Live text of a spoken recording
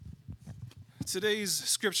Today's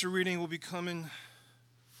scripture reading will be coming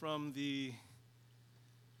from 2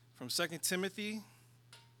 Timothy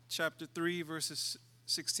chapter 3, verses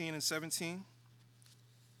 16 and 17.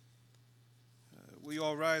 Will you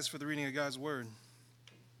all rise for the reading of God's word?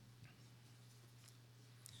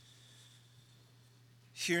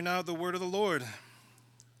 Hear now the word of the Lord.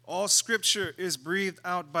 All scripture is breathed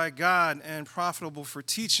out by God and profitable for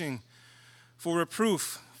teaching, for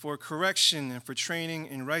reproof, for correction, and for training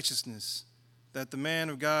in righteousness, that the man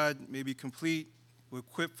of God may be complete,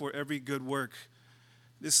 equipped for every good work.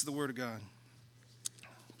 This is the word of God.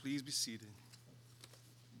 Please be seated.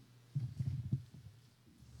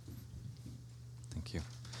 Thank you.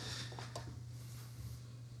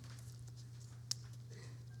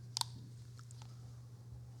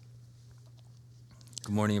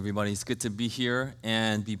 Good morning, everybody. It's good to be here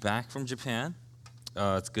and be back from Japan.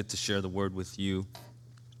 It's good to share the word with you.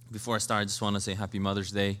 Before I start, I just want to say Happy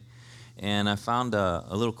Mother's Day. And I found a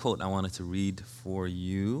little quote I wanted to read for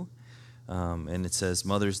you. And it says,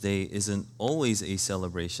 Mother's Day isn't always a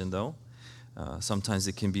celebration, though. Sometimes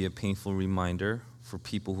it can be a painful reminder for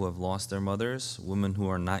people who have lost their mothers, women who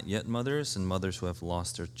are not yet mothers, and mothers who have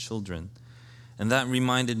lost their children. And that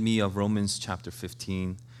reminded me of Romans chapter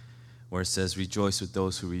 15, where it says, Rejoice with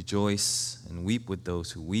those who rejoice, and weep with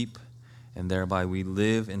those who weep, and thereby we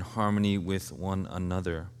live in harmony with one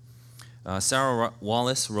another. Sarah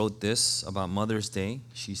Wallace wrote this about Mother's Day.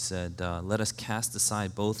 She said, let us cast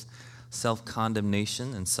aside both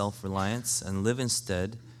self-condemnation and self-reliance and live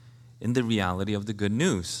instead in the reality of the good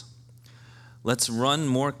news. Let's run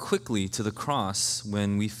more quickly to the cross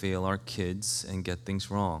when we fail our kids and get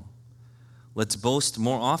things wrong. Let's boast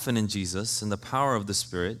more often in Jesus and the power of the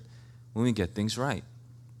Spirit when we get things right.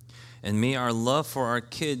 And may our love for our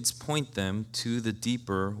kids point them to the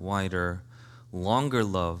deeper, wider, longer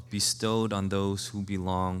love bestowed on those who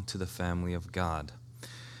belong to the family of God.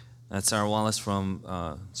 That's Sarah Wallace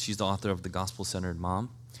she's the author of The Gospel-Centered Mom.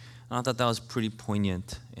 And I thought that was pretty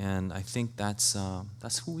poignant, and I think that's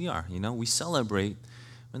who we are. You know, we celebrate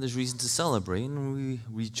when there's reason to celebrate, and we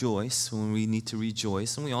rejoice when we need to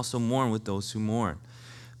rejoice, and we also mourn with those who mourn.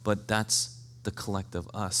 But that's the collective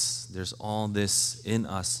us. There's all this in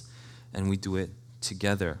us, and we do it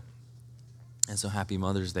together. And so happy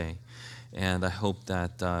Mother's Day. And I hope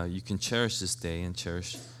that you can cherish this day and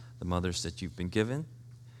cherish the mothers that you've been given.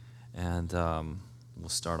 And we'll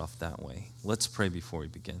start off that way. Let's pray before we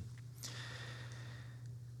begin.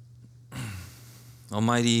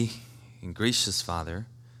 Almighty and gracious Father,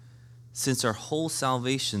 since our whole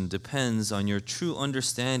salvation depends on your true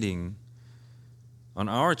understanding, on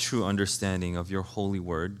our true understanding of your holy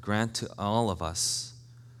word, grant to all of us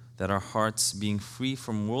that our hearts, being free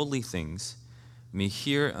from worldly things, may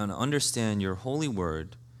hear and understand your holy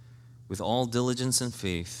word with all diligence and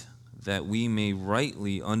faith, that we may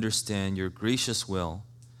rightly understand your gracious will,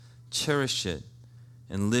 cherish it,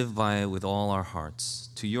 and live by it with all our hearts.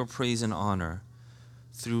 To your praise and honor,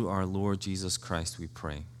 through our Lord Jesus Christ, we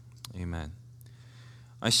pray. Amen.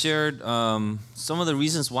 I shared some of the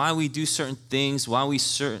reasons why we do certain things, why we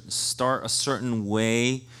start a certain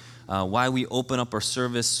way, why we open up our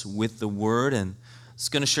service with the word, and I'm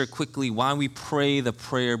just going to share quickly why we pray the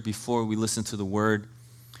prayer before we listen to the word.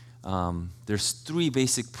 There's three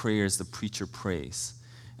basic prayers the preacher prays.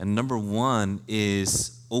 And number one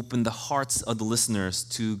is open the hearts of the listeners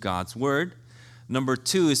to God's word. Number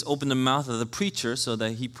two is open the mouth of the preacher so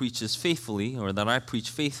that he preaches faithfully, or that I preach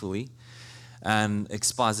faithfully and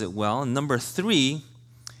exposit well. And number three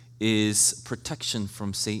is protection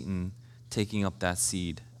from Satan taking up that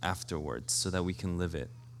seed afterwards so that we can live it.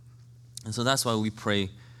 And so that's why we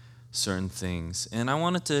pray certain things. And I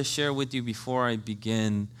wanted to share with you before I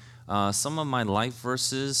begin some of my life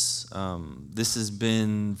verses. This has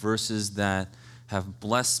been verses that have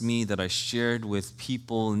blessed me, that I shared with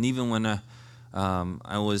people. And even when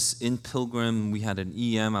I was in Pilgrim, we had an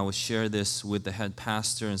EM, I would share this with the head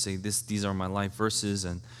pastor and say, these are my life verses.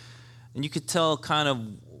 And you could tell kind of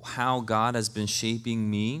how God has been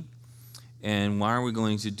shaping me and why are we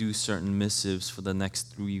going to do certain missives for the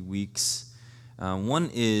next 3 weeks. One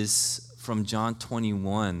is from John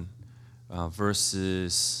 21, verse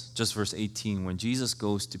 18, when Jesus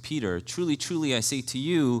goes to Peter, Truly, truly, I say to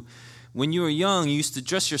you, when you were young, you used to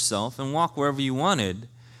dress yourself and walk wherever you wanted.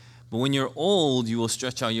 But when you're old, you will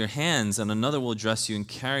stretch out your hands, and another will dress you and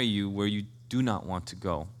carry you where you do not want to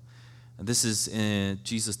go. And this is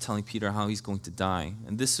Jesus telling Peter how he's going to die.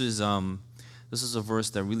 And this is a verse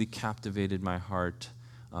that really captivated my heart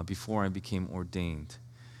before I became ordained.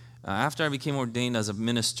 After I became ordained as a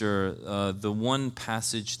minister, the one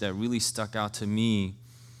passage that really stuck out to me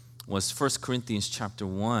was 1 Corinthians chapter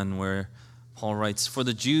 1, where Paul writes, "For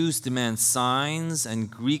the Jews demand signs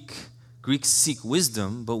and Greeks seek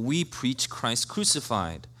wisdom, but we preach Christ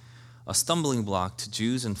crucified, a stumbling block to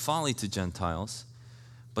Jews and folly to Gentiles.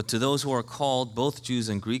 But to those who are called, both Jews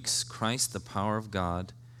and Greeks, Christ, the power of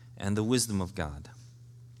God and the wisdom of God."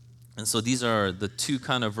 And so these are the two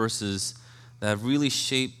kind of verses that have really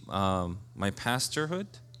shaped my pastorhood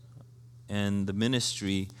and the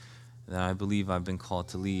ministry that I believe I've been called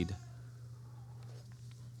to lead.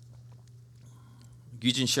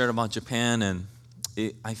 Gyujin shared about Japan, and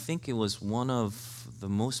I think it was one of the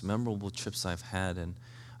most memorable trips I've had, and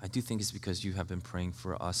I do think it's because you have been praying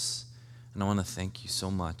for us, and I want to thank you so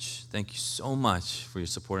much. Thank you so much for your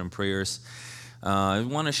support and prayers. I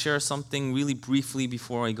want to share something really briefly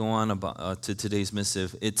before I go on about to today's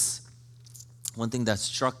missive. It's one thing that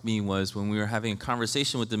struck me was when we were having a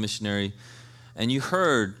conversation with the missionary, and you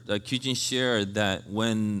heard Gyujin share that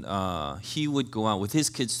when he would go out with his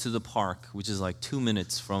kids to the park, which is like 2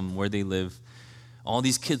 minutes from where they live, all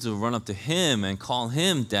these kids would run up to him and call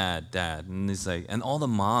him dad, dad. And it's like, and all the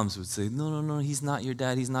moms would say, no, he's not your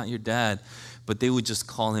dad, he's not your dad. But they would just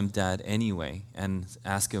call him dad anyway and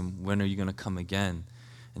ask him, when are you going to come again?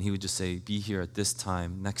 And he would just say, be here at this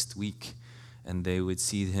time next week. And they would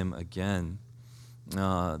see him again.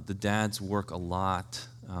 The dads work a lot.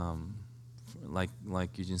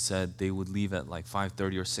 Like Gyujin said, they would leave at like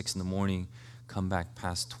 5:30 or 6 in the morning, come back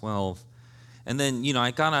past 12. And then,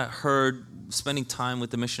 I kind of heard, spending time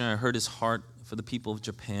with the missionary, I heard his heart for the people of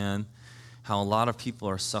Japan, how a lot of people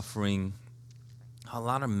are suffering, how a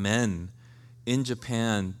lot of men in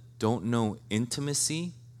Japan don't know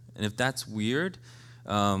intimacy. And if that's weird,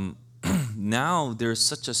 now there's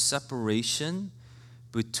such a separation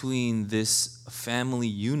between this family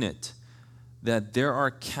unit that there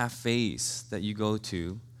are cafes that you go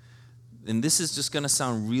to, and this is just going to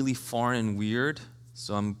sound really foreign and weird,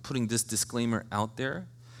 so I'm putting this disclaimer out there,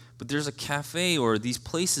 but there's a cafe or these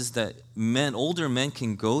places that older men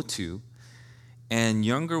can go to, and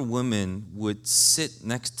younger women would sit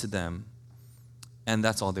next to them, and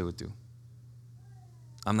that's all they would do.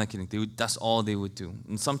 I'm not kidding. That's all they would do.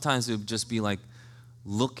 And sometimes it would just be like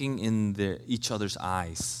looking in each other's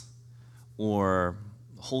eyes or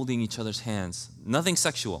holding each other's hands. Nothing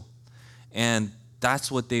sexual. And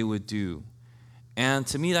that's what they would do. And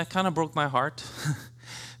to me, that kind of broke my heart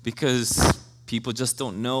because people just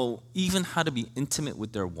don't know even how to be intimate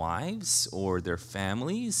with their wives or their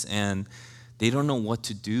families, and they don't know what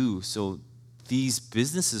to do. So these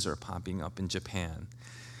businesses are popping up in Japan.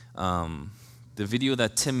 The video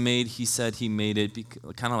that Tim made, he said he made it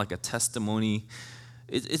kind of like a testimony.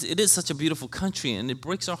 It is such a beautiful country, and it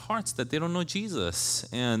breaks our hearts that they don't know Jesus.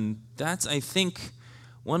 And that's, I think,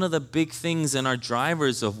 one of the big things and our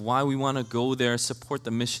drivers of why we want to go there, support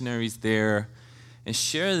the missionaries there, and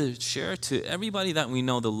share to everybody that we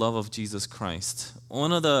know the love of Jesus Christ.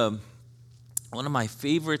 One of my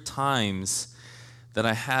favorite times that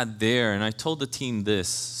I had there, and I told the team this,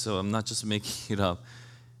 so I'm not just making it up.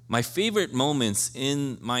 My favorite moments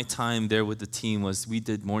in my time there with the team was we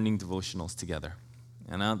did morning devotionals together.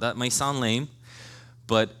 And that might sound lame,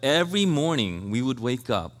 but every morning we would wake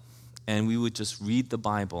up and we would just read the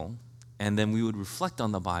Bible, and then we would reflect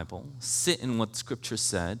on the Bible, sit in what Scripture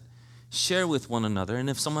said, share with one another, and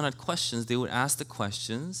if someone had questions, they would ask the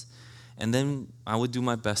questions, and then I would do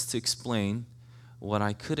my best to explain what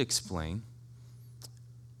I could explain.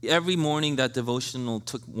 Every morning that devotional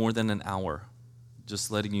took more than an hour,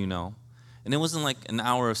 just letting you know. And it wasn't like an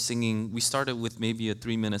hour of singing. We started with maybe a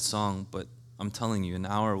 3-minute song, but I'm telling you, an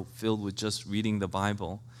hour filled with just reading the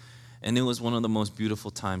Bible. And it was one of the most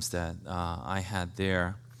beautiful times that I had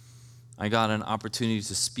there. I got an opportunity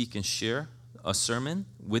to speak and share a sermon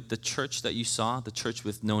with the church that you saw, the church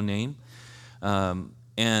with no name.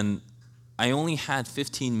 And I only had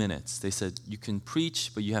 15 minutes. They said, you can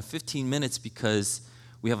preach, but you have 15 minutes because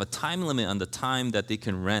we have a time limit on the time that they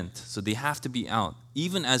can rent. So they have to be out.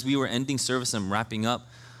 Even as we were ending service and wrapping up,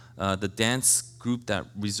 the dance group that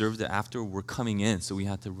reserved it after were coming in, so we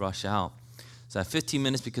had to rush out. So I had 15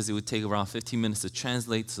 minutes because it would take around 15 minutes to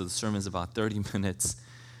translate, so the sermon is about 30 minutes.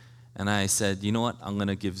 And I said, you know what? I'm going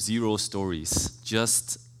to give 0 stories,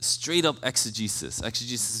 just straight up exegesis.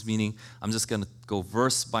 Exegesis meaning I'm just going to go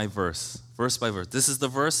verse by verse. This is the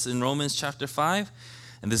verse in Romans chapter 5,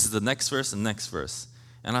 and this is the next verse and next verse.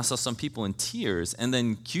 And I saw some people in tears, and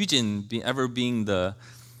then Gyujin being the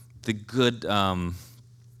good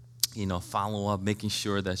follow-up, making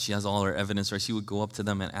sure that she has all her evidence, right? She would go up to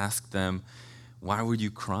them and ask them, why were you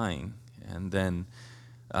crying? And then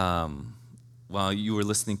while you were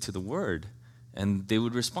listening to the word, and they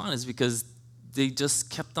would respond, it's because they just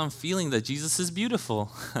kept on feeling that Jesus is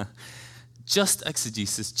beautiful. just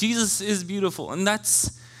exegesis. Jesus is beautiful, and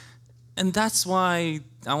that's why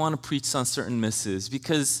I want to preach on certain misses,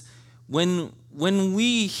 because when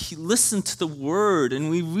we listen to the word and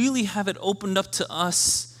we really have it opened up to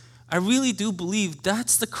us, I really do believe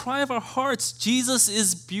that's the cry of our hearts. Jesus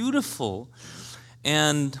is beautiful.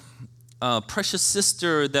 And a precious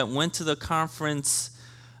sister that went to the conference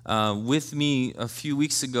with me a few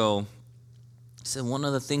weeks ago said one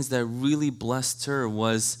of the things that really blessed her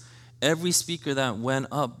was every speaker that went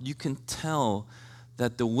up, you can tell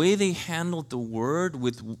that the way they handled the word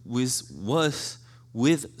was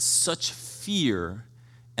with such fear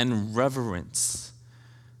and reverence.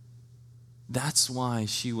 That's why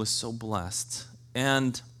she was so blessed.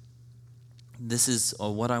 And this is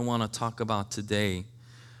what I want to talk about today,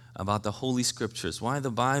 about the Holy Scriptures, why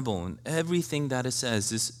the Bible and everything that it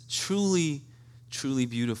says is truly, truly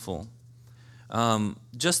beautiful.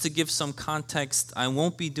 Just to give some context, I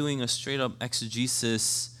won't be doing a straight-up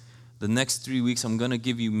exegesis. The next 3 weeks, I'm going to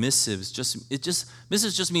give you missives.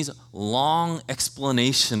 Missives just means long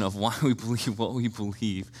explanation of why we believe what we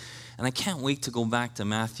believe. And I can't wait to go back to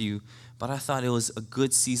Matthew, but I thought it was a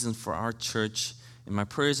good season for our church. In my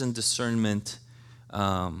prayers and discernment,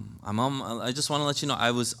 I just want to let you know,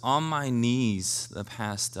 I was on my knees the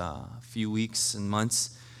past few weeks and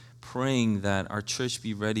months praying that our church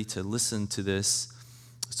be ready to listen to this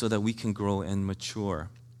so that we can grow and mature.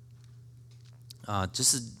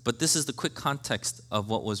 But this is the quick context of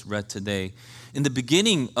what was read today. In the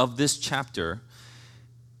beginning of this chapter,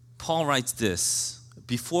 Paul writes this.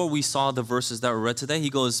 Before we saw the verses that were read today, he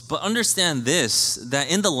goes, but understand this,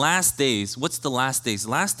 that in the last days, what's the last days?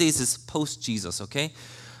 Last days is post-Jesus, okay?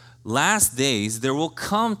 Last days, there will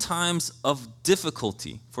come times of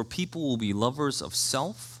difficulty, for people will be lovers of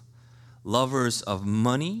self, lovers of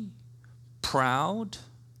money, proud,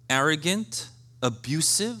 arrogant,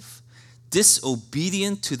 abusive,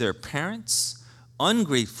 disobedient to their parents,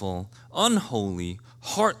 ungrateful, unholy,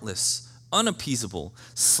 heartless, unappeasable,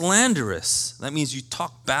 slanderous. That means you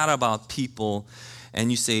talk bad about people and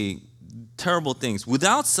you say terrible things.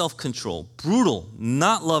 Without self-control, brutal,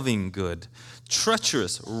 not loving good,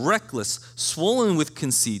 treacherous, reckless, swollen with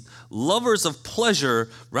conceit, lovers of pleasure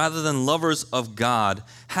rather than lovers of God,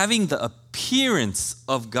 having the appearance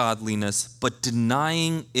of godliness but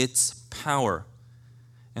denying its power.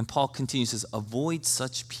 And Paul continues, says, avoid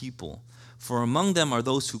such people. For among them are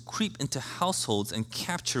those who creep into households and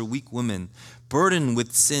capture weak women, burdened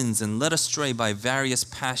with sins and led astray by various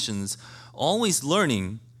passions, always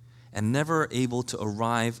learning and never able to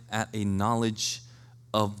arrive at a knowledge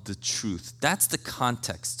of the truth. That's the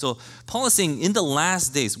context. So Paul is saying in the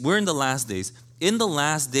last days, we're in the last days. In the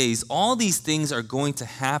last days, all these things are going to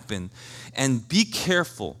happen. And be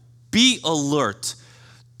careful, be alert.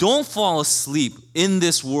 Don't fall asleep in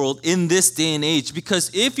this world, in this day and age, because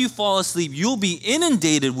if you fall asleep, you'll be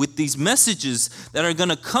inundated with these messages that are going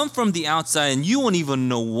to come from the outside, and you won't even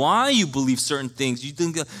know why you believe certain things.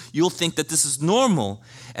 You'll think that this is normal,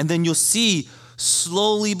 and then you'll see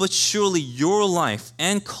slowly but surely your life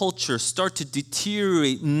and culture start to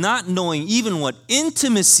deteriorate, not knowing even what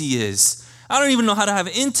intimacy is. I don't even know how to have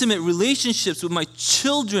intimate relationships with my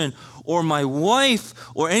children or my wife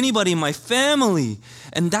or anybody in my family.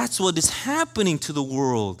 And that's what is happening to the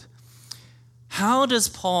world. How does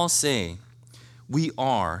Paul say we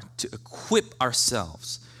are to equip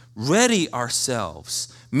ourselves, ready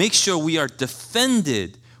ourselves, make sure we are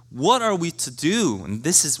defended? What are we to do? And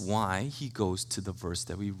this is why he goes to the verse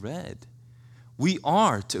that we read. We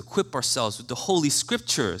are to equip ourselves with the Holy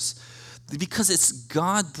Scriptures because it's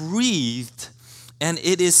God-breathed and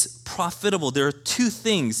it is profitable. There are two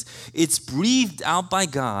things. It's breathed out by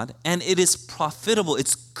God and it is profitable.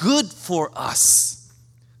 It's good for us.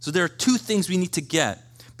 So there are two things we need to get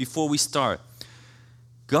before we start.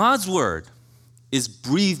 God's word is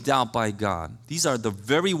breathed out by God. These are the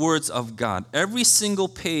very words of God. Every single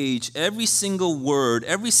page, every single word,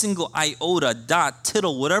 every single iota, dot,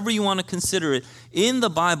 tittle, whatever you want to consider it, in the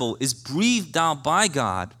Bible is breathed out by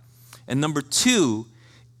God. And number two,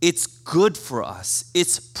 it's good for us.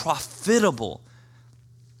 It's profitable.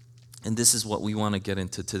 And this is what we want to get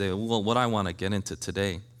into today. Well, what I want to get into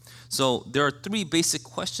today. So there are three basic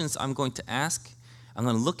questions I'm going to ask. I'm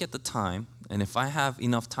going to look at the time. And if I have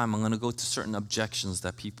enough time, I'm going to go to certain objections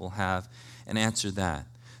that people have and answer that.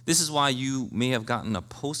 This is why you may have gotten a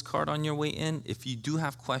postcard on your way in. If you do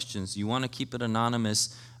have questions, you want to keep it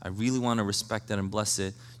anonymous, I really want to respect that and bless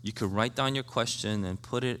it. You could write down your question and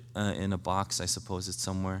put it in a box, I suppose it's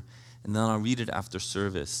somewhere, and then I'll read it after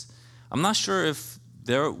service. I'm not sure if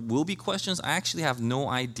there will be questions. I actually have no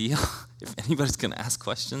idea if anybody's going to ask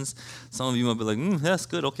questions. Some of you might be like, that's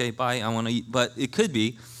good, okay, bye, I want to eat. But it could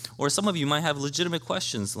be. Or some of you might have legitimate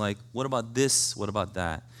questions like, what about this, what about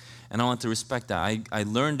that? And I want to respect that. I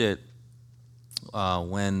learned it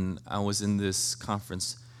when I was in this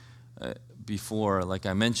conference before, like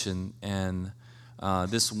I mentioned, and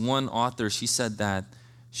this one author, she said that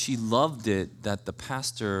she loved it that the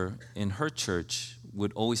pastor in her church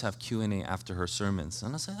would always have Q&A after her sermons.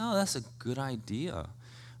 And I said, oh, that's a good idea.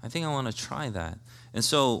 I think I want to try that. And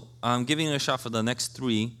so I'm giving it a shot for the next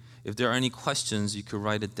 3. If there are any questions, you could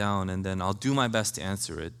write it down, and then I'll do my best to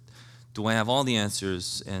answer it. Do I have all the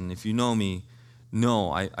answers? And if you know me,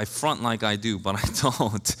 no, I front like I do, but I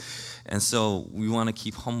don't. And so we want to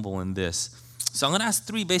keep humble in this. So I'm going to ask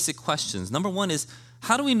 3 basic questions. Number 1 is,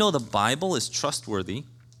 how do we know the Bible is trustworthy?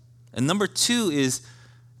 And number 2 is,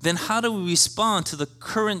 then how do we respond to the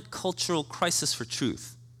current cultural crisis for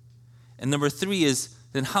truth? And number 3 is,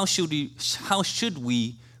 then how should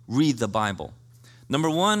we read the Bible? Number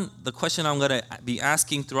 1, the question I'm going to be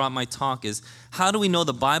asking throughout my talk is, how do we know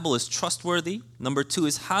the Bible is trustworthy? Number 2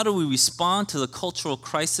 is, how do we respond to the cultural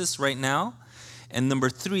crisis right now? And number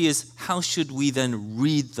 3 is, how should we then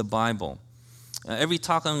read the Bible? Every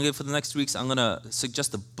talk I'm going to give for the next 3 weeks, I'm going to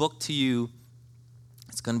suggest a book to you.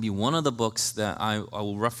 It's going to be one of the books that I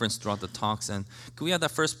will reference throughout the talks. And can we have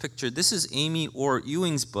that first picture? This is Amy Orr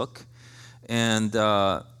Ewing's book. And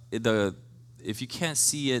if you can't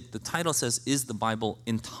see it, the title says, Is the Bible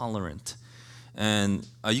Intolerant? And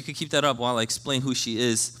you can keep that up while I explain who she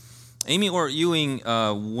is. Amy Orr Ewing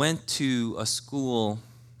went to a school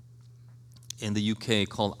in the UK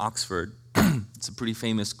called Oxford. It's a pretty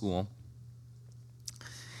famous school.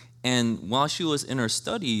 And while she was in her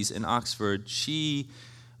studies in Oxford,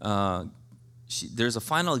 there's a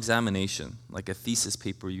final examination, like a thesis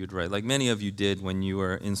paper you'd write, like many of you did when you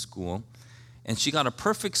were in school. And she got a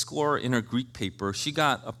perfect score in her Greek paper. She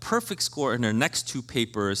got a perfect score in her next 2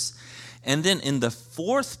 papers. And then in the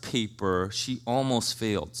 4th paper, she almost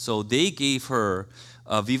failed. So they gave her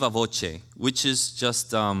a viva voce, which is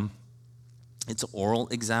just, it's an oral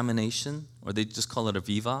examination, or they just call it a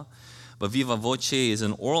viva. But viva voce is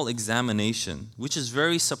an oral examination, which is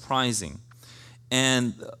very surprising.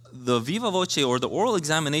 And the viva voce, or the oral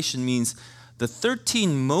examination, means the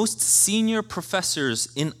 13 most senior professors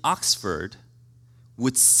in Oxford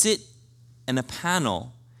would sit in a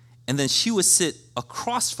panel, and then she would sit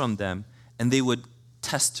across from them, and they would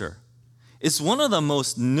test her. It's one of the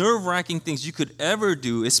most nerve-wracking things you could ever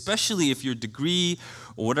do, especially if your degree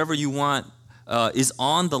or whatever you want is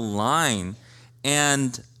on the line.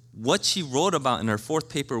 And what she wrote about in her 4th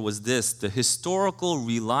paper was this: the historical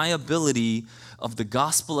reliability of the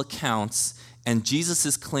gospel accounts and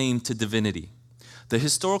Jesus' claim to divinity. The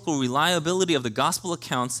historical reliability of the gospel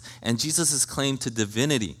accounts and Jesus' claim to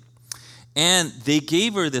divinity. And they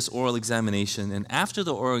gave her this oral examination, and after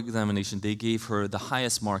the oral examination, they gave her the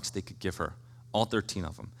highest marks they could give her, all 13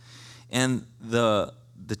 of them. And the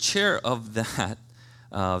chair of that,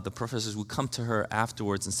 the professors would come to her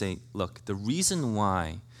afterwards and say, look, the reason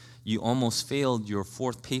why you almost failed your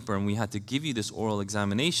 4th paper and we had to give you this oral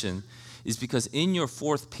examination is because in your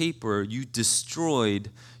 4th paper, you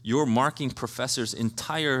destroyed your marking professor's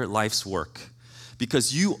entire life's work.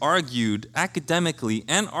 Because you argued academically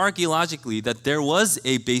and archaeologically that there was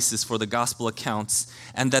a basis for the gospel accounts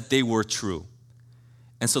and that they were true.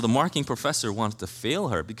 And so the marking professor wanted to fail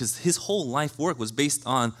her because his whole life work was based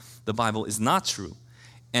on the Bible is not true.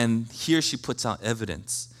 And here she puts out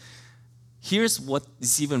evidence. Here's what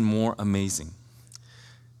is even more amazing.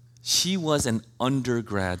 She was an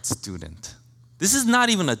undergrad student. This is not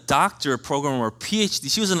even a doctorate program or a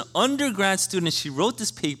PhD. She was an undergrad student. She wrote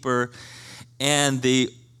this paper, and they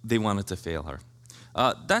wanted to fail her.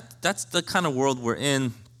 That's the kind of world we're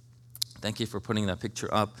in. Thank you for putting that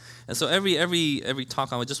picture up. And so every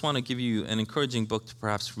talk, I just want to give you an encouraging book to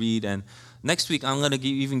perhaps read. And next week, I'm going to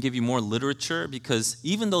even give you more literature, because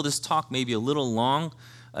even though this talk may be a little long,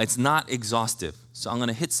 it's not exhaustive. So I'm going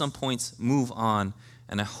to hit some points, move on,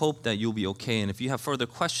 and I hope that you'll be okay. And if you have further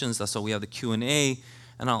questions, that's why we have the Q&A,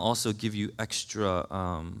 and I'll also give you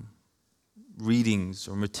extra readings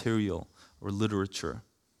or material or literature.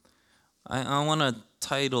 I want to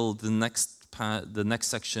title the next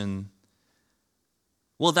section,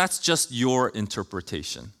 well, that's just your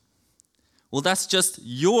interpretation. Well, that's just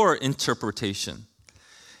your interpretation.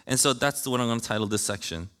 And so that's what I'm going to title this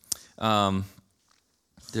section.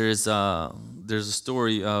 There's a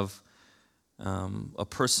story of a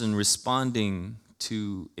person responding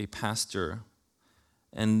to a pastor,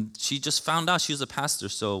 and she just found out she was a pastor.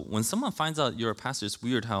 So when someone finds out you're a pastor, it's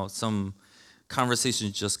weird how some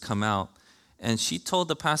conversations just come out. And she told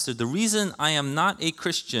the pastor, the reason I am not a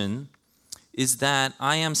Christian is that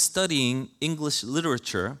I am studying English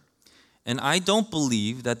literature, and I don't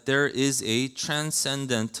believe that there is a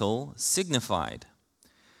transcendental signified.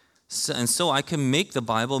 So I can make the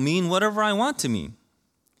Bible mean whatever I want to mean.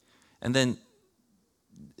 And then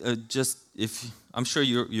I'm sure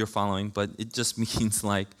you're following, but it just means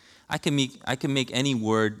like I can make any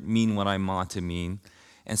word mean what I want to mean.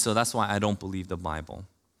 And so that's why I don't believe the Bible.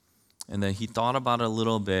 And then he thought about it a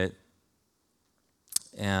little bit,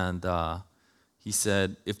 and he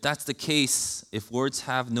said, if that's the case, if words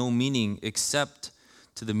have no meaning except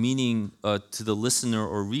to the meaning to the listener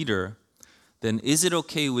or reader, then is it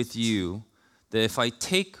okay with you that if I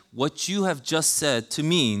take what you have just said to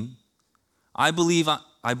mean, I believe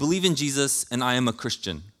in Jesus and I am a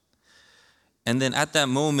Christian? And then at that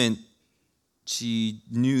moment, she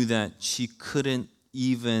knew that she couldn't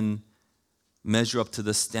even measure up to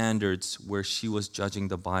the standards where she was judging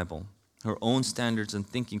the Bible. Her own standards and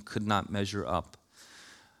thinking could not measure up.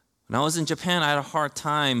 When I was in Japan, I had a hard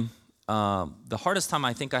time. The hardest time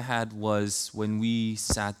I think I had was when we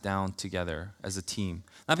sat down together as a team.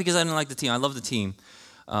 Not because I didn't like the team, I love the team,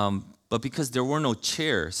 but because there were no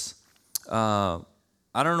chairs. I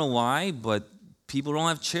don't know why, but people don't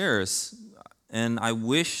have chairs. And I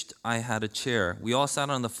wished I had a chair. We all sat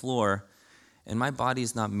on the floor, and my body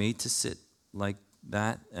is not made to sit like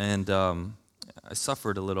that. And I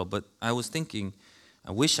suffered a little, but I was thinking,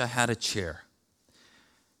 I wish I had a chair.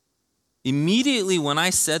 Immediately when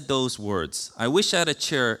I said those words, I wish I had a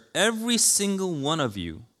chair, every single one of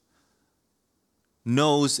you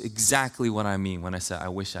knows exactly what I mean when I say I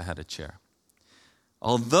wish I had a chair.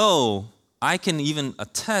 Although I can even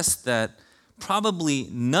attest that probably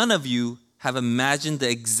none of you have imagined the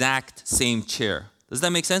exact same chair. Does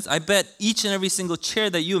that make sense? I bet each and every single chair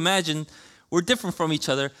that you imagined were different from each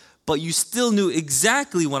other, but you still knew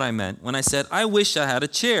exactly what I meant when I said, I wish I had a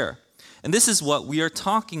chair. And this is what we are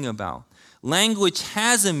talking about. Language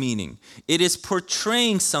has a meaning. It is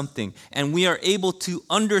portraying something, and we are able to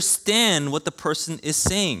understand what the person is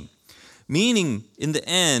saying. Meaning, in the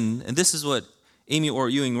end, and this is what Amy Orr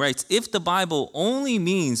Ewing writes, if the Bible only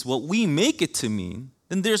means what we make it to mean,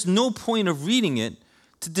 then there's no point of reading it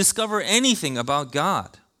to discover anything about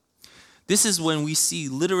God. This is when we see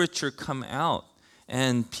literature come out,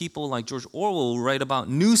 and people like George Orwell write about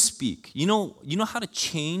newspeak. You know how to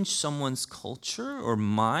change someone's culture or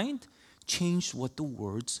mind? Change what the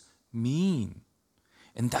words mean.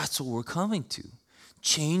 And that's what we're coming to.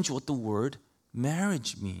 Change what the word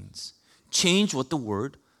marriage means. Change what the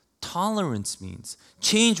word tolerance means.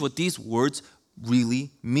 Change what these words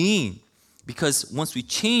really mean. Because once we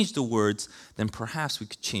change the words, then perhaps we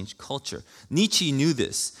could change culture. Nietzsche knew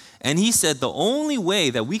this. And he said the only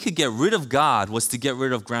way that we could get rid of God was to get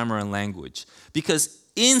rid of grammar and language. Because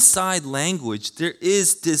inside language, there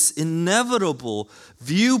is this inevitable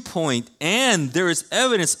viewpoint, and there is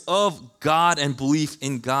evidence of God and belief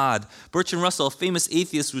in God. Bertrand Russell, a famous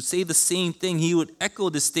atheist, would say the same thing. He would echo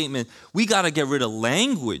this statement, we got to get rid of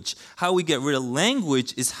language. How we get rid of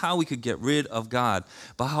language is how we could get rid of God.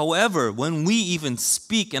 But however, when we even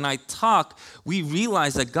speak and I talk, we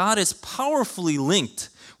realize that God is powerfully linked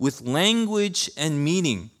with language and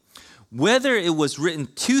meaning. Whether it was written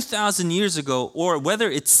 2,000 years ago or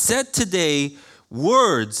whether it's said today,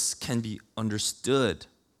 words can be understood.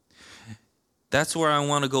 That's where I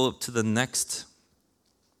want to go up to the next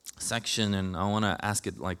section, and I want to ask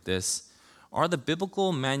it like this. Are the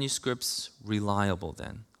biblical manuscripts reliable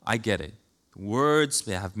then? I get it. Words,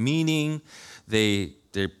 they have meaning, they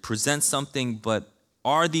present something, but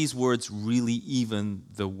are these words really even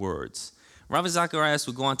the words? Ravi Zacharias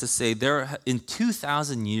would go on to say, in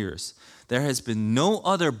 2,000 years, there has been no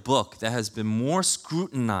other book that has been more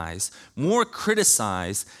scrutinized, more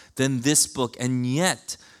criticized than this book. And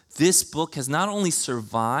yet, this book has not only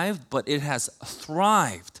survived, but it has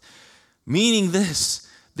thrived. Meaning this,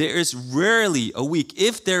 there is rarely a week,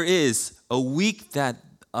 if there is a week that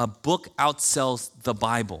a book outsells the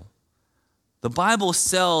Bible. The Bible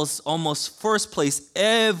sells almost first place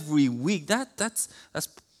every week. That's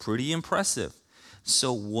pretty impressive.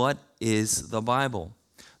 So what is the Bible?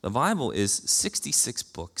 The Bible is 66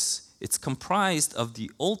 books. It's comprised of the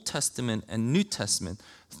Old Testament and New Testament.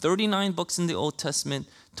 39 books in the Old Testament,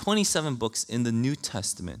 27 books in the New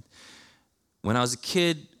Testament. When I was a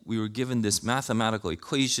kid, we were given this mathematical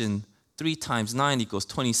equation, 3 times 9 equals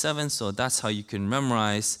 27, so that's how you can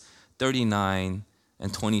memorize 39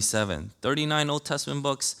 and 27. 39 Old Testament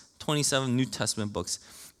books, 27 New Testament books.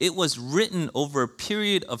 It was written over a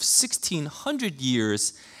period of 1,600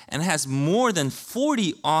 years and has more than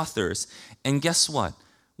 40 authors. And guess what?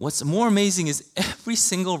 what's more amazing is every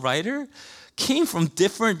single writer came from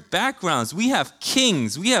different backgrounds. We have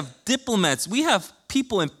kings, we have diplomats, we have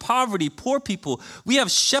people in poverty, poor people, we have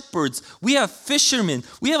shepherds, we have fishermen,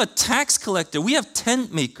 we have a tax collector, we have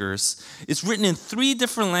tent makers. It's written in 3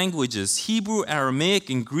 different languages, Hebrew, Aramaic,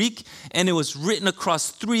 and Greek, and it was written across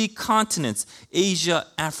 3 continents, Asia,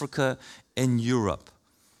 Africa, and Europe.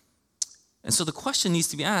 And so the question needs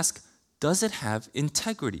to be asked, does it have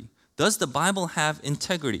integrity? Does the Bible have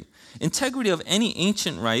integrity? Integrity of any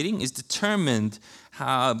ancient writing is determined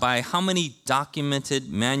by how many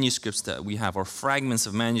documented manuscripts that we have, or fragments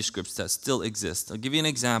of manuscripts that still exist. I'll give you an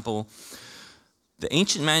example. The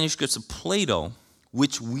ancient manuscripts of Plato,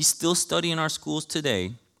 which we still study in our schools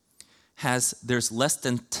today, there's less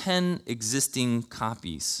than 10 existing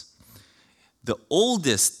copies. The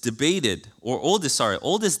oldest dated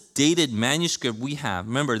manuscript we have,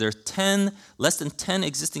 remember there are less than 10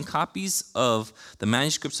 existing copies of the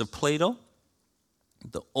manuscripts of Plato.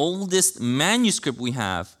 The oldest manuscript we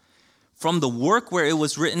have from the work where it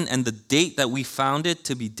was written and the date that we found it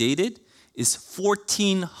to be dated is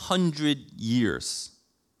 1,400 years.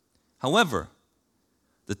 However,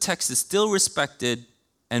 the text is still respected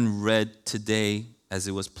and read today as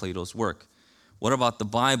it was Plato's work. What about the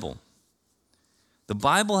Bible? The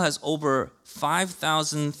Bible has over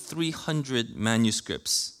 5,300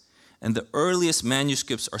 manuscripts, and the earliest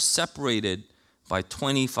manuscripts are separated by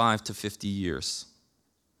 25 to 50 years.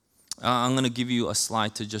 I'm going to give you a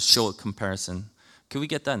slide to just show a comparison. Can we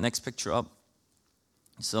get that next picture up?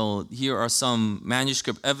 So here are some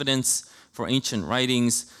manuscript evidence for ancient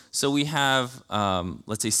writings. So we have,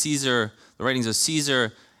 let's say, Caesar, the writings of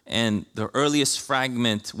Caesar, and the earliest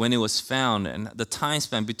fragment when it was found, and the time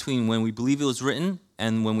span between when we believe it was written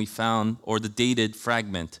and when we found, or the dated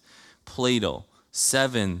fragment. Plato,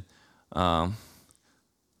 7.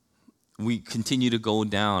 We continue to go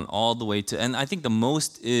down all the way to, and I think the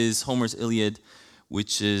most is Homer's Iliad,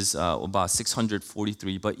 which is about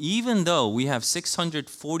 643. But even though we have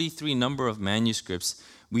 643 number of manuscripts,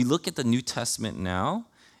 we look at the New Testament now,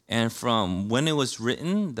 and from when it was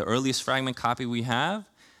written, the earliest fragment copy we have,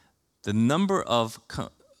 the number of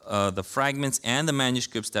the fragments and the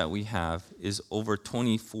manuscripts that we have is over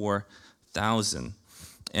 24,000.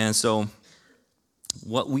 And so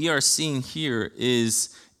what we are seeing here is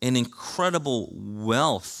an incredible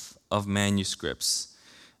wealth of manuscripts.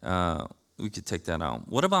 We could take that out.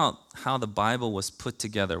 What about how the Bible was put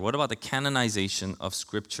together? What about the canonization of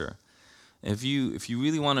Scripture? If you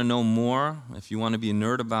really want to know more, if you want to be a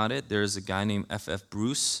nerd about it, there's a guy named F.F.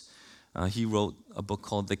 Bruce. He wrote a book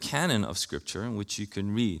called The Canon of Scripture, which you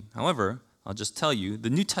can read. However, I'll just tell you, the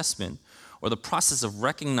New Testament, or the process of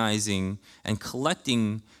recognizing and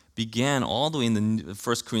collecting, began all the way in the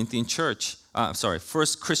First Christian church.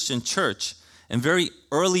 And very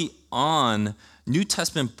early on, New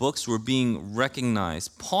Testament books were being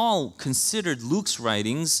recognized. Paul considered Luke's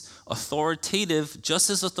writings authoritative, just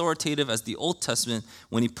as authoritative as the Old Testament,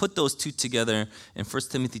 when he put those two together in 1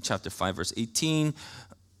 Timothy chapter 5, verse 18.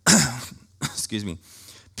 Excuse me.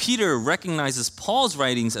 Peter recognizes Paul's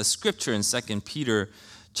writings as scripture in 2 Peter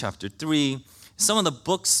chapter 3. Some of the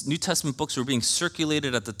books, New Testament books, were being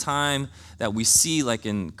circulated at the time that we see, like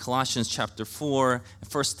in Colossians chapter 4,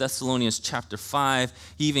 1 Thessalonians chapter 5.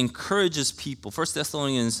 He even encourages people. 1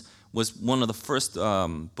 Thessalonians was one of the first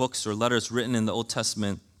books or letters written in the Old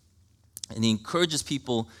Testament. And he encourages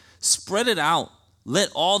people, spread it out. Let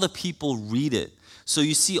all the people read it. So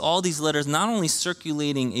you see all these letters not only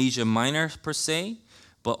circulating Asia Minor per se,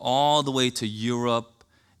 but all the way to Europe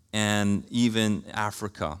and even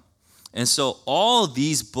Africa. And so all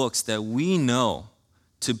these books that we know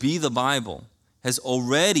to be the Bible has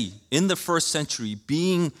already, in the first century,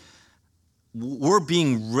 were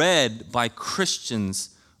being read by Christians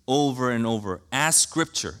over and over as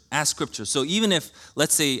scripture. So even if,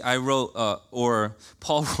 let's say I wrote, or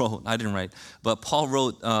Paul wrote, I didn't write, but Paul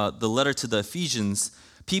wrote the letter to the Ephesians,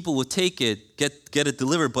 people would take it, get it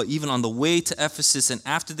delivered, but even on the way to Ephesus and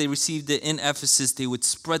after they received it in Ephesus, they would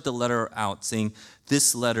spread the letter out saying,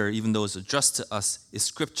 this letter, even though it's addressed to us, is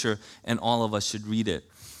scripture and all of us should read it.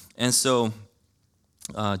 And so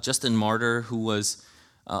Justin Martyr, who was,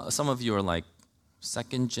 some of you are like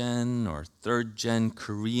second gen or third gen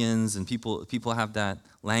Koreans, and people have that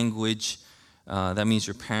language. That means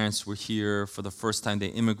your parents were here for the first time. They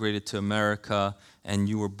immigrated to America and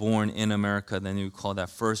you were born in America, then you call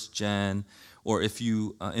that first gen. Or if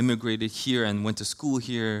you immigrated here and went to school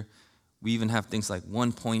here, we even have things like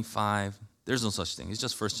 1.5. There's no such thing. It's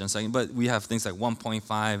just first gen, second. But we have things like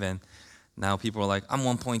 1.5, and now people are like, I'm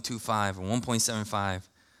 1.25 or 1.75.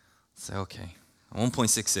 Say, okay,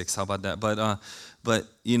 1.66. How about that? But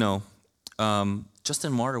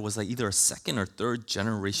Justin Martyr was like either a second or third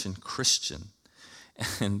generation Christian,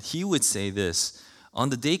 and he would say this: on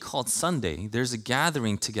the day called Sunday, there's a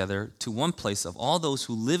gathering together to one place of all those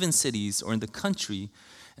who live in cities or in the country,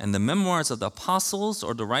 and the memoirs of the apostles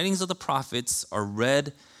or the writings of the prophets are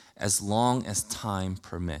read as long as time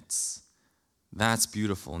permits. That's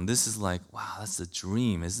beautiful. And this is like, wow, that's a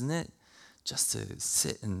dream, isn't it? Just to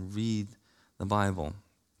sit and read the Bible.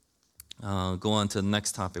 Go on to the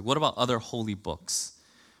next topic. What about other holy books?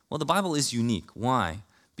 Well, the Bible is unique. Why?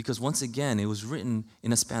 Because once again, it was written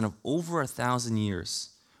in a span of over 1,000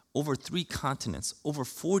 years, over 3 continents, over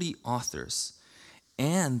 40 authors,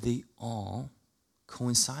 and they all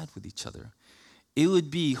coincide with each other. It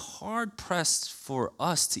would be hard-pressed for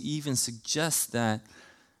us to even suggest that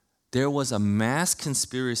there was a mass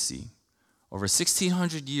conspiracy over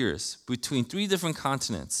 1,600 years between 3 different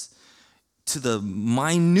continents to the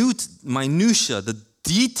minutia, the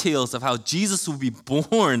details of how Jesus would be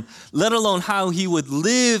born, let alone how he would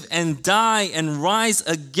live and die and rise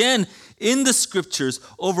again in the scriptures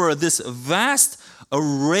over this vast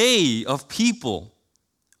array of people,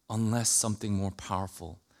 unless something more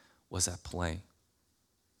powerful was at play.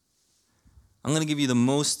 I'm going to give you the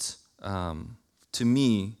most, to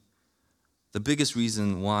me, the biggest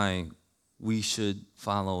reason why we should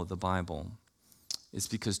follow the Bible is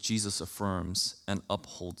because Jesus affirms and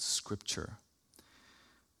upholds Scripture.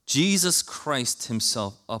 Jesus Christ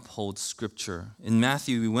himself upholds Scripture. In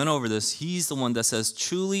Matthew, we went over this. He's the one that says,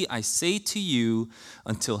 "Truly I say to you,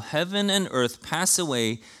 until heaven and earth pass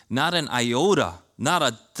away, not an iota, not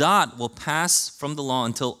a dot will pass from the law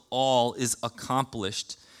until all is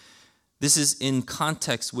accomplished." This is in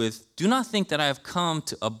context with, "Do not think that I have come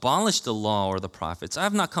to abolish the law or the prophets. I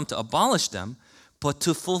have not come to abolish them, but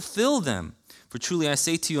to fulfill them. For truly I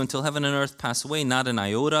say to you, until heaven and earth pass away, not an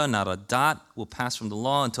iota, not a dot will pass from the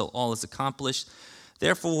law until all is accomplished.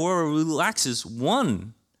 Therefore, whoever relaxes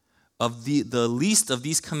one of the least of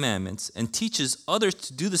these commandments and teaches others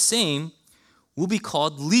to do the same will be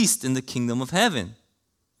called least in the kingdom of heaven.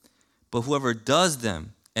 But whoever does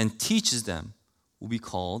them and teaches them will be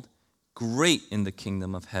called great in the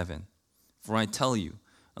kingdom of heaven. For I tell you,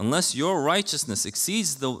 unless your righteousness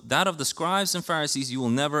exceeds that of the scribes and Pharisees, you will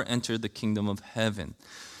never enter the kingdom of heaven."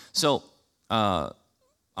 So I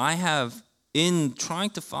have, in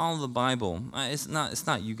trying to follow the Bible, it's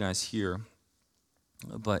not you guys here,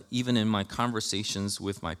 but even in my conversations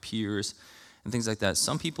with my peers and things like that,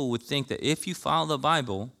 some people would think that if you follow the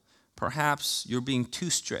Bible, perhaps you're being too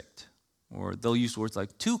strict, or they'll use words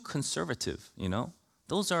like too conservative,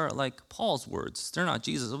 Those are like Paul's words. They're not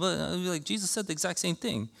Jesus. Like Jesus said the exact same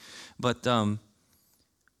thing. But, and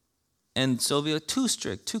so be like too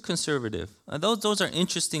strict, too conservative. Those are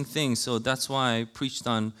interesting things. So that's why I preached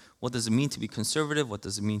on what does it mean to be conservative? What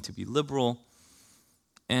does it mean to be liberal?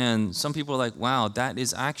 And some people are like, wow, that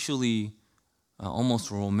is actually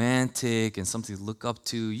almost romantic and something to look up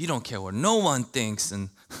to. You don't care what no one thinks. And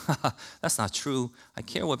that's not true. I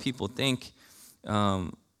care what people think.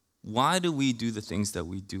 Why do we do the things that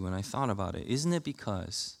we do? And I thought about it. Isn't it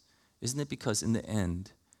because in the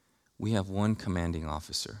end, we have one commanding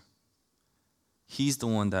officer? He's the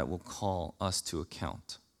one that will call us to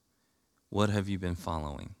account. What have you been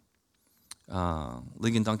following?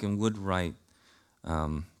 Ligon Duncan would write,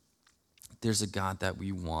 there's a God that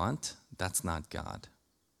we want. That's not God.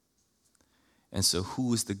 And so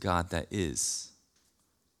who is the God that is?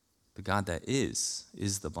 The God that is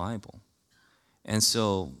the Bible. And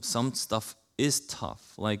so some stuff is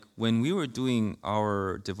tough. Like when we were doing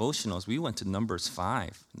our devotionals, we went to Numbers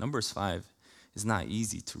 5. Numbers 5 is not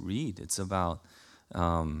easy to read. It's about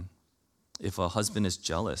if a husband is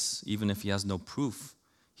jealous, even if he has no proof,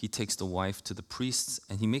 he takes the wife to the priests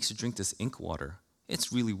and he makes her drink this ink water.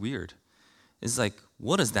 It's really weird. It's like,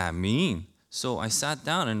 what does that mean? So I sat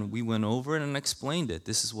down and we went over it and explained it.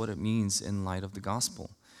 This is what it means in light of the gospel.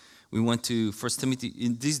 We went to 1 Timothy.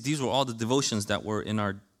 These were all the devotions that were in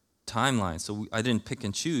our timeline. So I didn't pick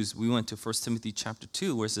and choose. We went to 1 Timothy chapter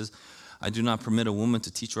 2 where it says, "I do not permit a woman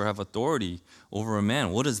to teach or have authority over a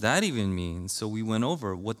man." What does that even mean? So we went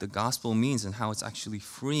over what the gospel means and how it's actually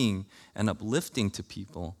freeing and uplifting to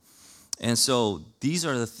people. And so these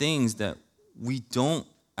are the things that we don't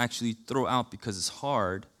actually throw out because it's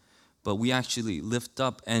hard, but we actually lift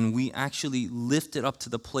up, and we actually lift it up to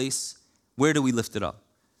the place. Where do we lift it up?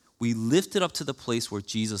 We lift it up to the place where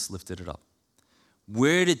Jesus lifted it up.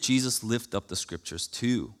 Where did Jesus lift up the scriptures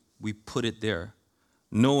to? We put it there,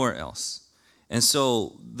 nowhere else. And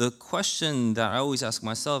so the question that I always ask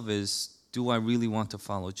myself is, do I really want to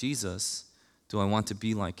follow Jesus? Do I want to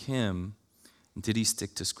be like him? Did he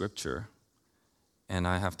stick to Scripture? And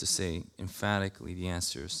I have to say emphatically the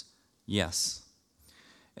answer is yes.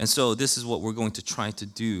 And so this is what we're going to try to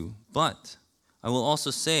do. But I will also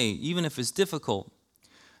say, even if it's difficult,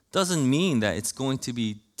 doesn't mean that it's going to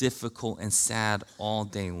be difficult and sad all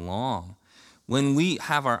day long. When we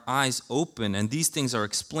have our eyes open and these things are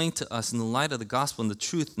explained to us in the light of the gospel and the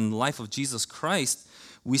truth in the life of Jesus Christ,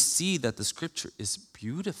 we see that the Scripture is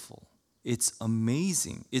beautiful. It's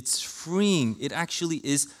amazing. It's freeing. It actually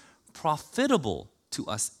is profitable to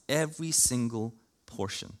us, every single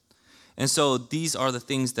portion. And so these are the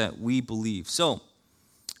things that we believe. So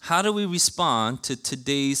how do we respond to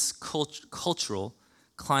today's cultural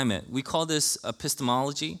climate? We call this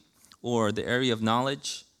epistemology, or the area of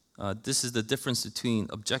knowledge. This is the difference between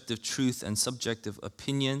objective truth and subjective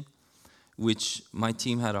opinion, which my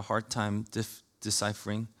team had a hard time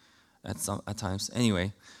deciphering at times.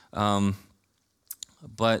 Anyway,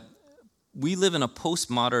 but we live in a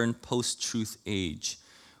postmodern, post-truth age.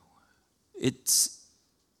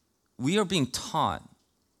 We are being taught.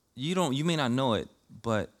 You may not know it,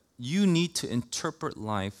 but you need to interpret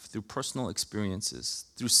life through personal experiences,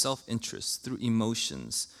 through self-interest, through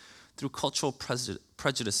emotions, through cultural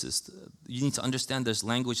prejudices. You need to understand there's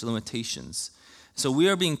language limitations. So we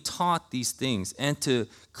are being taught these things, and to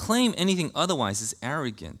claim anything otherwise is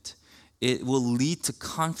arrogant. It will lead to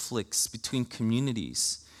conflicts between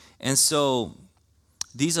communities. And so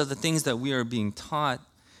these are the things that we are being taught,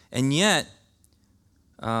 and yet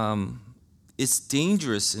it's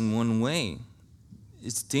dangerous in one way.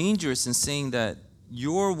 It's dangerous in saying that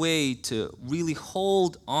your way to really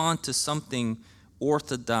hold on to something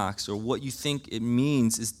orthodox or what you think it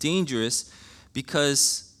means is dangerous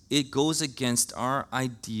because it goes against our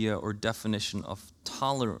idea or definition of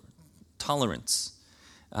tolerance.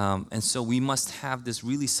 And so we must have this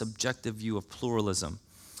really subjective view of pluralism.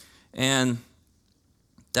 And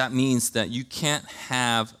that means that you can't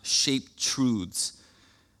have shaped truths.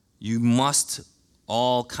 You must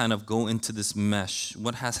all kind of go into this mesh.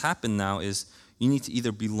 What has happened now is you need to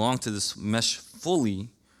either belong to this mesh fully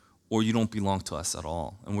or you don't belong to us at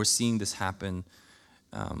all. And we're seeing this happen.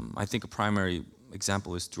 I think a primary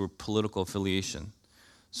example is through political affiliation.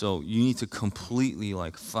 So you need to completely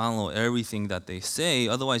follow everything that they say,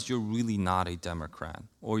 otherwise you're really not a Democrat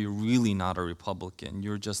or you're really not a Republican.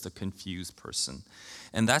 You're just a confused person.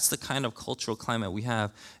 And that's the kind of cultural climate we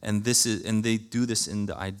have, and they do this in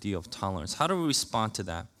the idea of tolerance. How do we respond to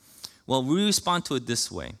that? Well, we respond to it this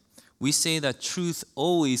way. We say that truth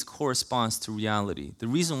always corresponds to reality. The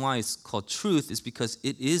reason why it's called truth is because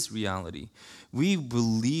it is reality. We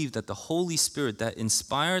believe that the Holy Spirit that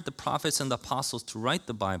inspired the prophets and the apostles to write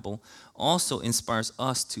the Bible also inspires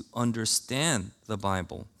us to understand the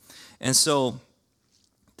Bible. And so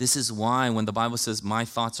this is why when the Bible says, my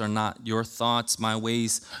thoughts are not your thoughts, my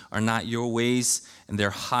ways are not your ways, and they're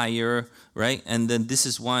higher, right? And then this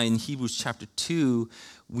is why in Hebrews chapter 2,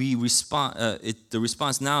 we respond. The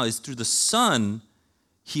response now is through the Son,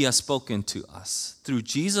 He has spoken to us. Through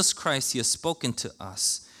Jesus Christ, He has spoken to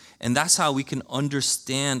us. And that's how we can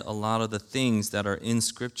understand a lot of the things that are in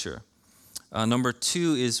Scripture. Number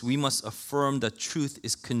 2 is we must affirm that truth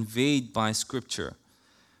is conveyed by Scripture.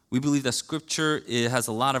 We believe that Scripture, it has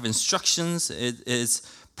a lot of instructions. It is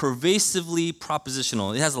pervasively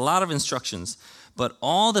propositional. It has a lot of instructions. But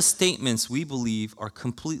all the statements we believe are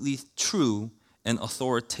completely true and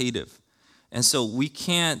authoritative. And so we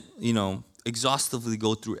can't, exhaustively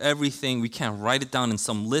go through everything. We can't write it down in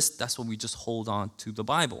some list. That's why we just hold on to the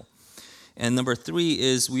Bible. And number 3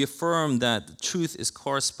 is we affirm that the truth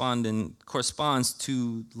corresponds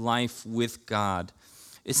to life with God.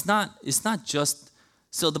 It's not just,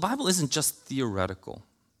 so the Bible isn't just theoretical.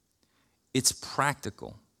 It's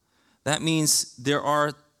practical. That means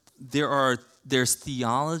there's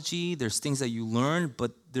theology, there's things that you learn,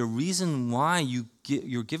 but the reason why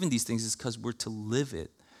you're given these things is because we're to live it.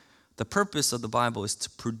 The purpose of the Bible is to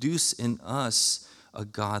produce in us a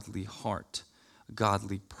godly heart, a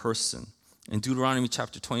godly person. In Deuteronomy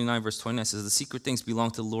chapter 29, verse 29 says, the secret things belong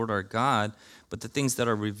to the Lord our God, but the things that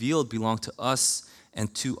are revealed belong to us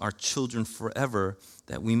and to our children forever,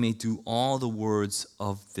 that we may do all the words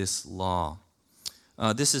of this law.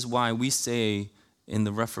 This is why we say in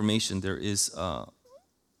the Reformation there is a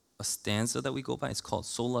stanza that we go by. It's called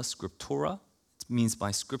sola scriptura. It means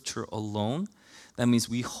by Scripture alone. That means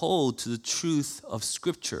we hold to the truth of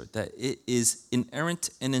Scripture, that it is inerrant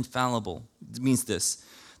and infallible. It means this: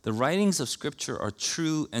 the writings of Scripture are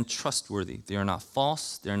true and trustworthy. They are not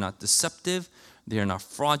false, they are not deceptive, they are not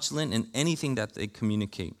fraudulent in anything that they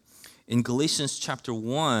communicate. In Galatians chapter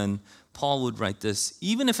 1, Paul would write this: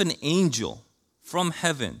 even if an angel from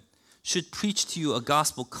heaven should preach to you a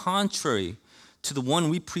gospel contrary to the one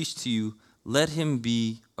we preach to you, let him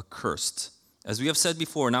be accursed. As we have said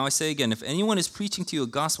before, now I say again, if anyone is preaching to you a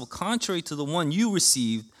gospel contrary to the one you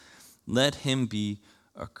received, let him be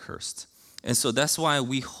accursed. And so that's why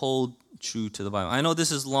we hold true to the Bible. I know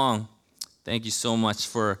this is long. Thank you so much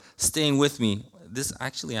for staying with me. This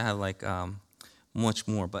actually, I have much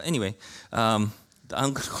more. But anyway, I'm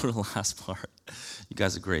going to go to the last part. You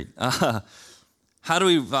guys are great. The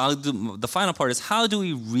final part is, how do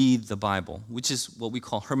we read the Bible, which is what we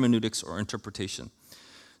call hermeneutics or interpretation.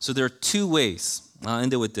 So there are two ways. I'll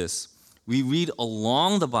end it with this. We read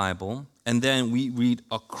along the Bible, and then we read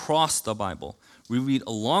across the Bible. We read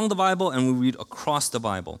along the Bible and we read across the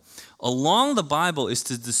Bible. Along the Bible is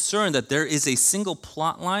to discern that there is a single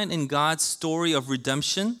plot line in God's story of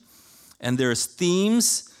redemption, and there's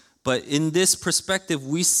themes, but in this perspective,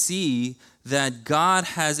 we see that God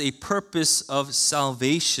has a purpose of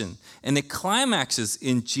salvation, and it climaxes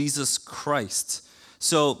in Jesus Christ.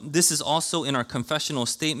 So this is also in our confessional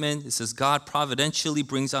statement. It says, God providentially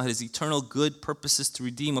brings out his eternal good purposes to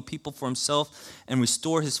redeem a people for himself and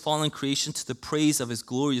restore his fallen creation to the praise of his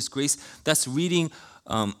glorious grace. That's reading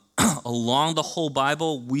along the whole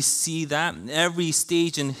Bible. We see that every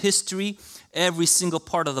stage in history, every single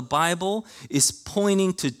part of the Bible is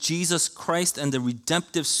pointing to Jesus Christ and the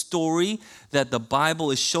redemptive story that the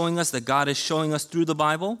Bible is showing us, that God is showing us through the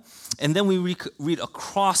Bible. And then we read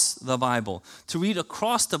across the Bible. To read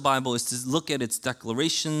across the Bible is to look at its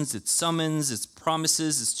declarations, its summons, its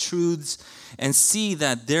promises, its truths, and see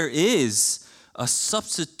that there is a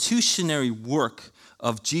substitutionary work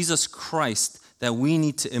of Jesus Christ that we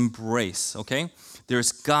need to embrace, okay?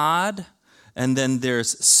 There's God, and then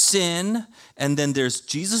there's sin, and then there's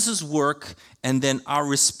Jesus' work, and then our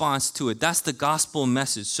response to it. That's the gospel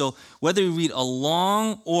message. So whether you read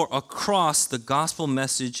along or across, the gospel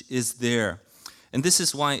message is there. And this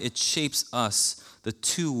is why it shapes us the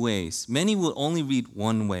two ways. Many will only read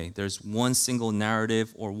one way. There's one single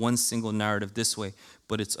narrative or one single narrative this way,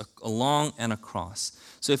 but it's along and across.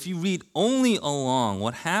 So if you read only along,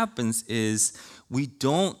 what happens is we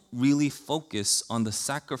don't really focus on the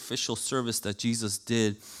sacrificial service that Jesus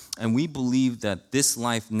did, and we believe that this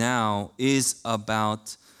life now is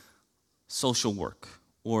about social work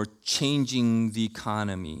or changing the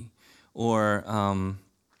economy or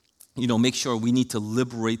make sure we need to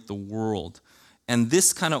liberate the world. And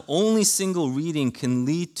this kind of only single reading can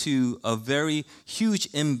lead to a very huge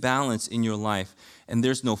imbalance in your life. And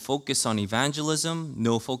there's no focus on evangelism,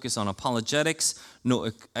 no focus on apologetics,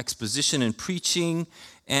 no exposition and preaching,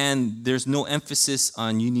 and there's no emphasis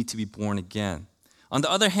on you need to be born again. On the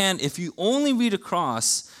other hand, if you only read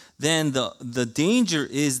across, then the danger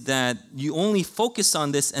is that you only focus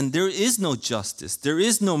on this and there is no justice. There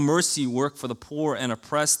is no mercy work for the poor and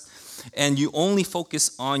oppressed, and you only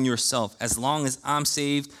focus on yourself. As long as I'm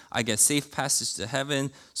saved, I get safe passage to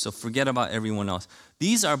heaven, so forget about everyone else.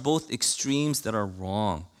 These are both extremes that are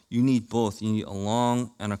wrong. You need both. You need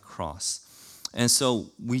along and across. And so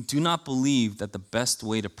we do not believe that the best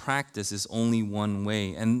way to practice is only one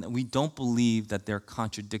way. And we don't believe that they're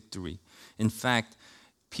contradictory. In fact,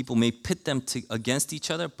 people may pit them against each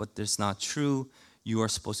other, but that's not true. You are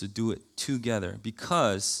supposed to do it together,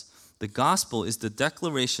 because the gospel is the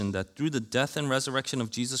declaration that through the death and resurrection of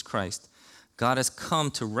Jesus Christ, God has come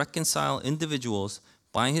to reconcile individuals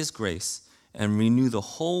by his grace and renew the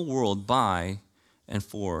whole world by and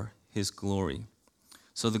for his glory.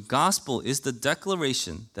 So the gospel is the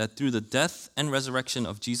declaration that through the death and resurrection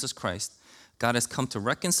of Jesus Christ, God has come to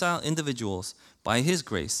reconcile individuals by his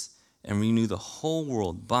grace and renew the whole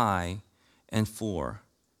world by and for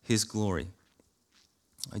his glory.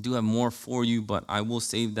 I do have more for you, but I will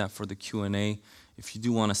save that for the Q&A if you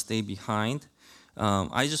do want to stay behind.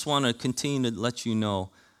 I just want to continue to let you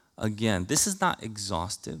know, again, this is not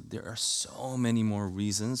exhaustive. There are so many more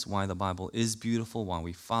reasons why the Bible is beautiful, why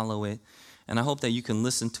we follow it. And I hope that you can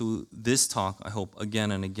listen to this talk, I hope,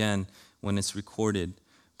 again and again when it's recorded.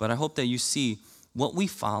 But I hope that you see what we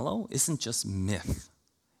follow isn't just myth.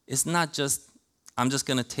 It's not just, I'm just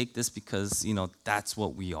going to take this because, that's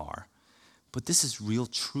what we are. But this is real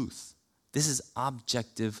truth. This is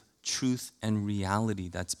objective truth and reality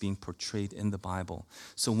that's being portrayed in the Bible.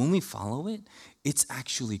 So when we follow it, it's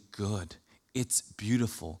actually good. It's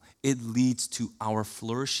beautiful. It leads to our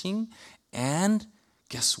flourishing. And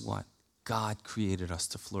guess what? God created us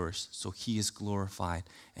to flourish. So he is glorified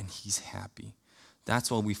and he's happy.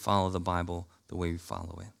 That's why we follow the Bible the way we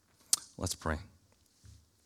follow it. Let's pray.